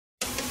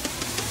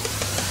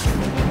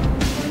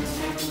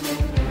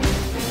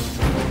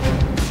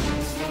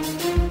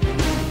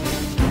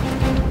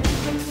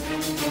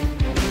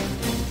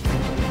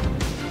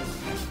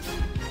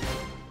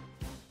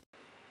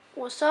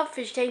What's up,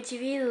 Fish Tank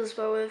TV? This is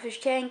Bo with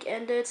Fish Tank,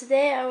 and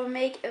today I will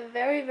make a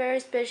very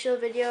special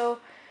video.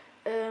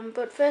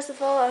 But first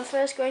of all, I'm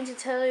first going to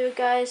tell you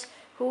guys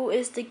who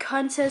is the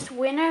contest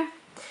winner.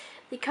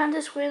 The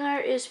contest winner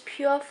is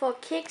Pure for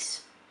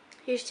Kicks.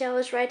 His channel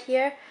is right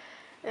here.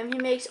 He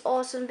makes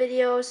awesome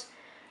videos.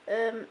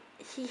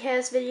 He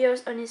has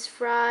videos on his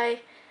fry,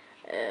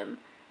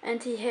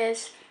 and he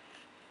has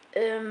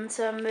some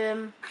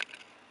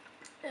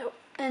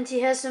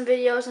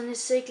videos on his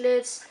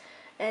cichlids.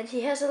 And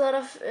he has a lot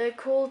of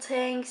cool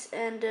tanks,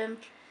 and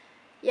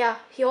yeah,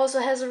 he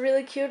also has a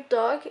really cute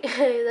dog that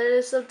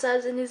is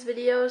sometimes in his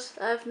videos,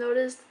 I've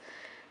noticed.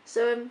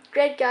 So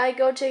great guy,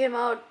 go check him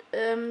out.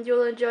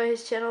 You'll enjoy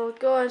his channel.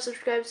 Go and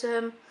subscribe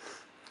to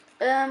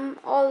him.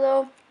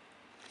 Although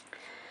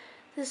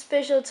this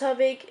special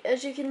topic,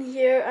 as you can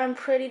hear, I'm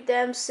pretty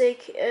damn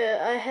sick.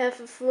 I have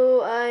a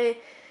flu. I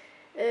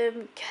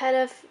kind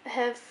of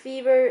have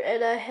fever,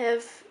 and I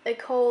have a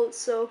cold.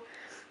 So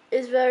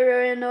it's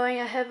very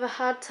annoying. I have a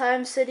hard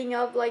time sitting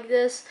up like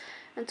this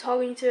and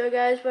talking to you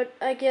guys, but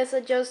I guess I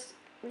just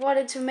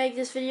wanted to make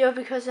this video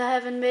because I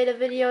haven't made a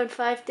video in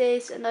 5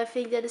 days, and I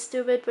think that is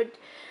stupid, but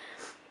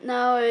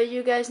now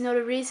you guys know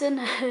the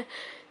reason.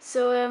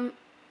 So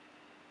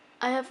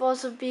I have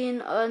also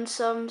been on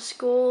some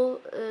school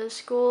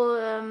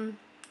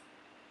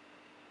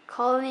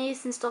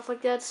colonies and stuff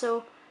like that,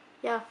 so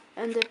yeah.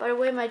 And by the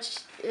way, my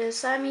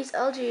Siamese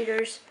algae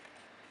eaters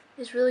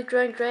is really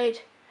growing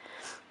great.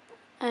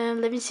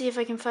 Let me see if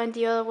I can find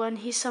the other one.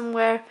 He's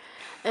somewhere.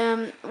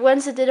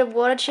 Once I did a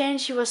water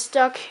change, he was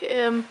stuck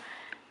in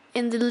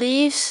the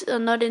leaves,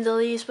 not in the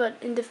leaves, but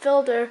in the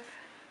filter,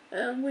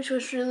 which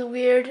was really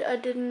weird. I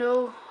didn't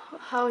know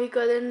how he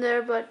got in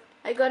there, but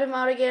I got him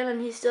out again,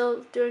 and he's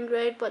still doing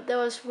great. But that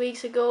was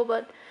weeks ago.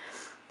 But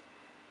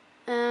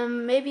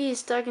maybe he's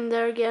stuck in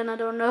there again. I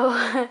don't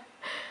know.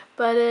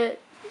 But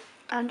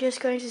I'm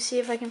just going to see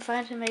if I can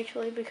find him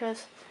actually,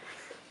 because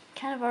it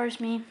kind of worries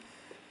me.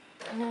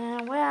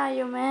 Where are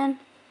you, man?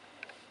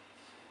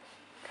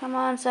 Come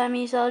on,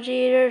 Siamese algae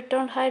eater,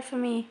 don't hide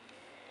from me.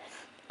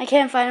 I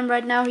can't find him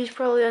right now. He's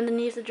probably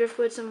underneath the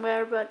driftwood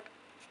somewhere. But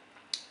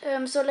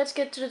so let's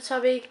get to the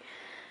topic.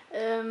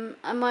 And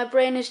my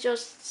brain is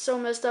just so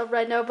messed up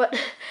right now. But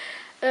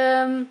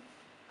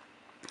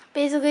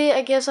basically,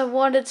 I guess I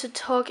wanted to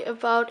talk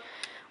about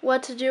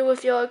what to do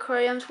with your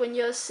aquariums when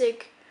you're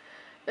sick.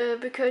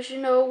 Because you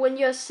know, when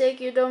you're sick,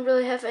 you don't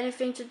really have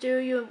anything to do.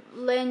 You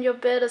lay in your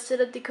bed or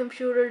sit at the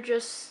computer,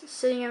 just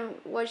sitting and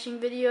watching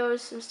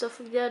videos and stuff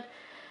like that.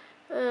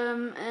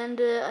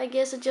 I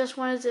guess I just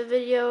wanted a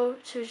video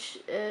to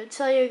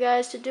tell you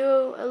guys to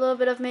do a little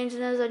bit of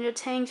maintenance on your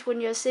tanks when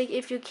you're sick,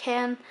 if you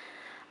can.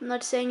 I'm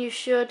not saying you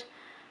should,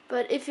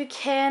 but if you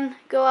can,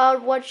 go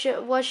out, wash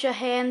your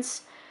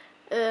hands.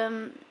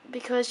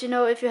 Because you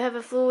know, if you have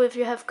a flu, if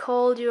you have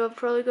cold, you are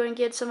probably going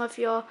to get some of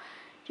your,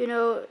 you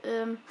know,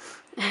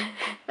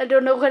 I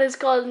don't know what it's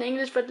called in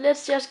English, but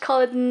let's just call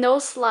it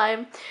nose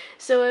slime.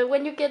 So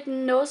when you get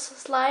nose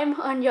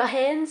slime on your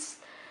hands,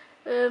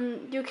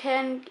 you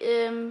can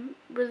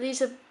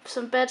release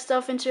some bad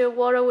stuff into your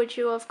water, which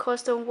you of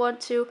course don't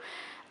want to.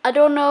 I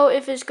don't know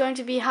if it's going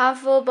to be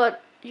harmful,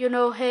 but you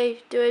know,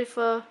 hey, do it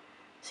for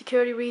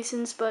security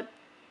reasons. But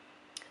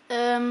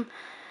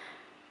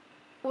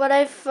what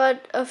I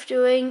thought of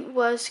doing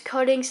was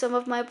cutting some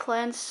of my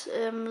plants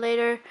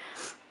later,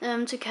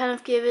 to kind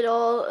of give it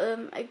all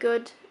a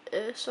good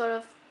sort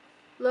of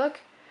look,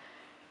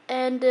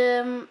 and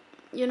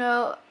you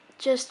know,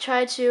 just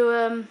try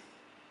to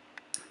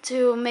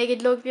make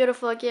it look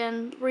beautiful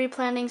again,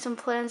 replanting some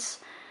plants,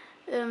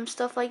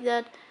 stuff like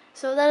that.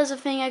 So that is a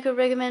thing I could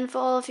recommend for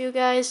all of you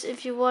guys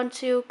if you want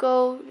to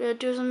go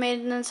do some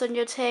maintenance on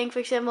your tank. For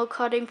example,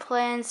 cutting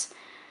plants,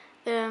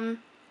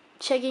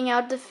 checking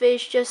out the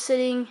fish, just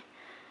sitting.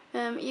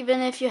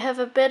 Even if you have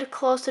a bed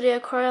close to the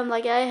aquarium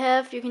like I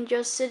have, you can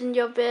just sit in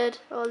your bed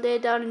or lay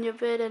down in your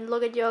bed and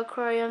look at your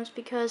aquariums,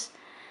 because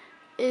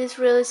it is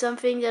really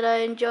something that I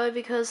enjoy,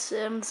 because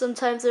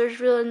sometimes there's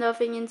really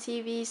nothing in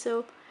TV.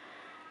 So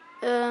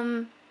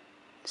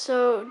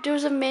do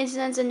some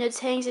maintenance in your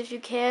tanks if you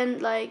can,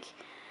 like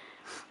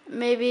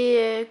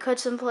maybe cut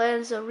some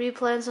plants or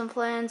replant some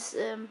plants,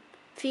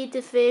 feed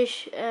the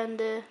fish, and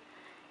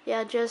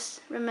yeah, just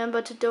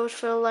remember to dose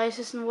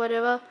fertilizers and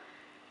whatever.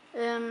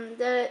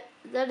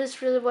 That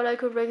is really what I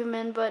could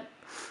recommend, but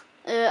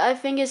I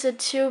think it's a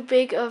too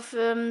big of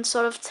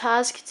sort of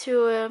task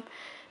to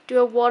do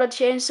a water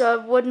change, so I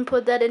wouldn't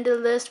put that in the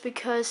list,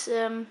 because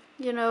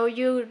you know,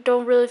 you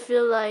don't really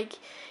feel like,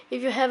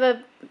 if you have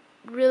a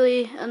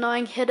really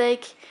annoying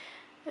headache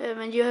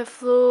and you have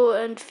flu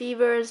and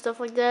fever and stuff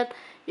like that,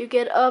 you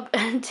get up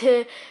and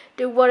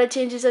do water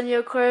changes on your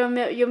aquarium.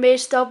 You may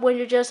stop when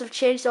you just have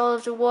changed all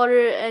of the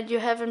water and you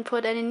haven't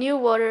put any new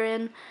water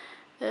in,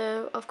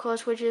 of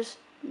course, which is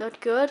not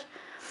good.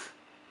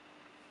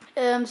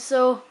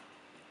 So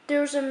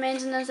do some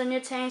maintenance on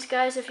your tanks,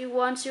 guys, if you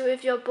want to,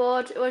 if you're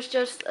bored. It was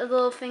just a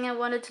little thing I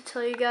wanted to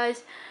tell you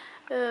guys,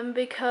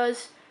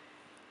 because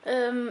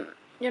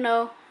you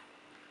know,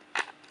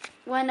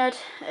 why not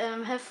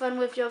have fun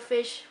with your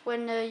fish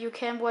when you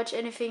can't watch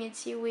anything in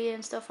TV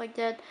and stuff like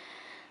that.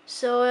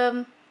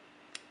 So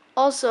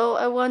also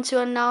I want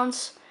to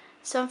announce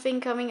something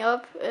coming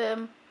up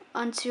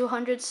on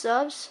 200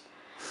 subs.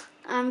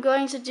 I'm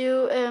going to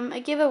do a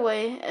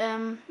giveaway,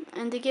 and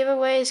the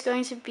giveaway is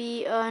going to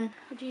be on,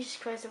 oh, Jesus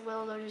Christ, the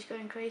well load is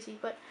going crazy,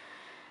 but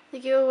the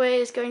giveaway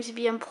is going to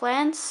be on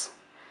plants,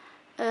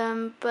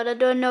 but I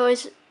don't know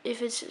if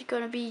it's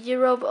going to be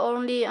Europe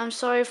only. I'm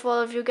sorry for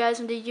all of you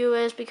guys in the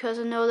US, because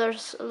I know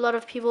there's a lot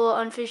of people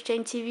on Fish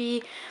Tank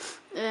TV,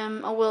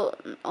 or well,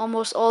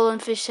 almost all on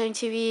Fish Tank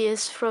TV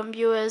is from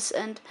US,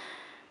 and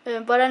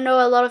but I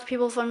know a lot of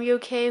people from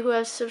UK who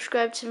have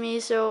subscribed to me,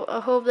 so I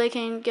hope they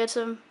can get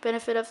some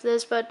benefit of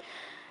this. But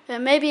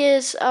maybe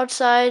it's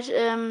outside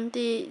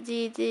the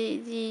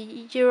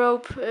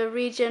Europe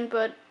region,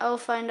 but I'll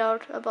find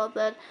out about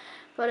that.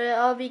 But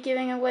I'll be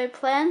giving away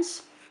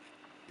plants,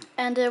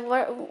 and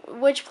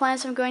which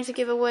plants I'm going to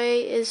give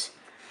away is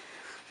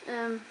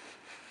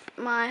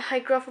my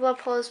Hygrophila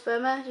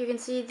polysperma. You can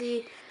see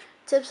the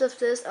tips of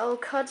this. I'll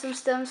cut some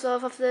stems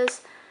off of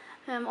this.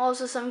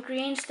 Also some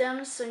green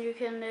stems, so you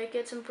can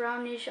get some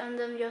brownish on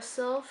them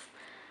yourself.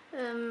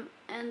 And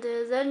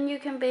then you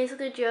can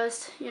basically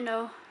just,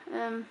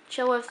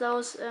 chill with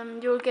those.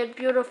 You'll get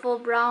beautiful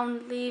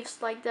brown leaves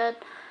like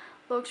that.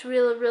 Looks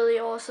really, really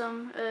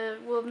awesome.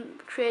 Will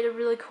create a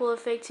really cool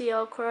effect to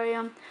your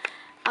aquarium.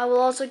 I will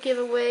also give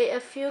away a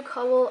few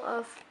couple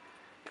of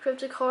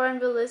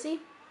Cryptocoran Belisi,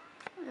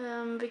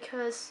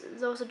 because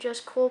those are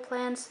just cool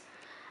plants.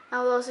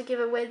 I will also give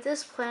away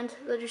this plant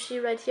that you see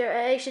right here.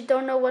 I actually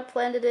don't know what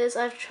plant it is.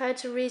 I've tried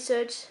to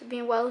research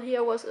meanwhile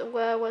here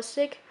where I was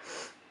sick.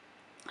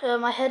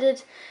 I had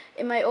it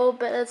in my old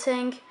betta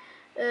tank,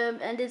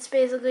 and it's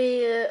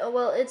basically it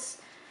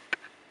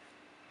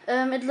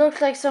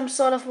looks like some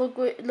sort of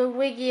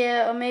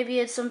Ludwigia, or maybe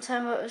it's some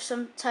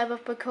type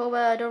of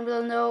Bacopa. I don't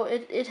really know.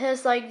 It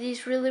has like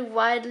these really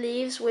wide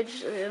leaves,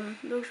 which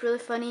looks really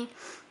funny.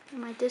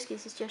 My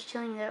Discus is just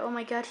chilling there. Oh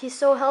my god, he's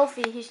so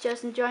healthy. He's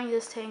just enjoying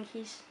this tank.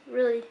 He's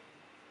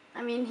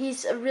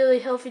a really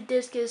healthy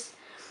Discus.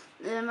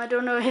 I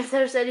don't know if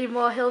there's any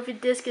more healthy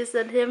Discus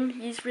than him.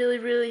 He's really,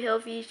 really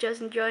healthy. He's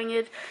just enjoying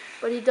it.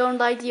 But he don't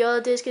like the other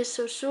Discus.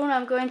 So soon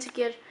I'm going to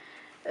get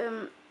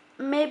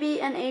maybe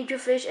an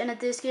angelfish and a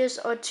Discus,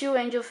 or 2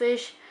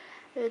 angelfish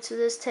to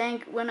this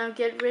tank when I'm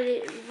getting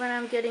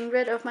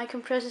rid of my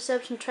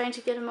Compressiceps and trying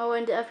to get him over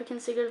in the African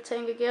cichlid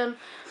tank again.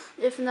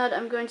 If not,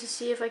 I'm going to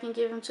see if I can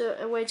give him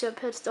away to a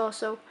pet store.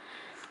 So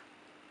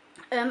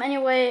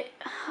anyway,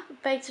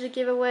 back to the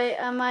giveaway.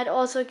 I might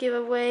also give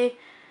away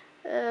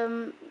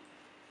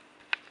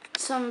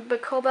some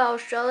Bacopa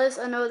australis.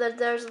 I know that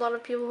there's a lot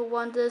of people who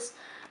want this.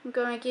 I'm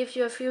gonna give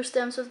you a few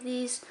stems of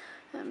these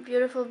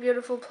beautiful,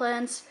 beautiful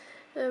plants.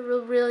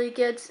 Will really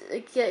get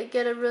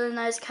a really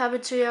nice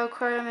carpet to your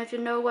aquarium if you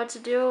know what to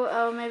do.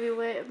 I'll maybe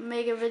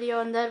make a video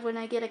on that when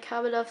I get a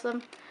carpet of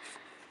them.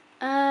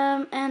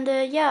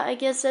 Yeah, I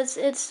guess that's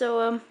it.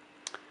 So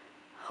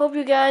hope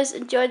you guys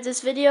enjoyed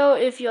this video.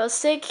 If you're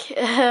sick,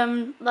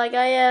 like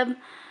I am,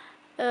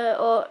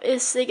 or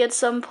is sick at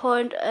some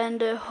point,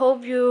 and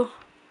hope you,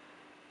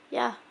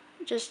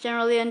 just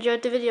generally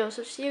enjoyed the video.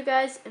 So see you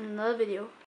guys in another video.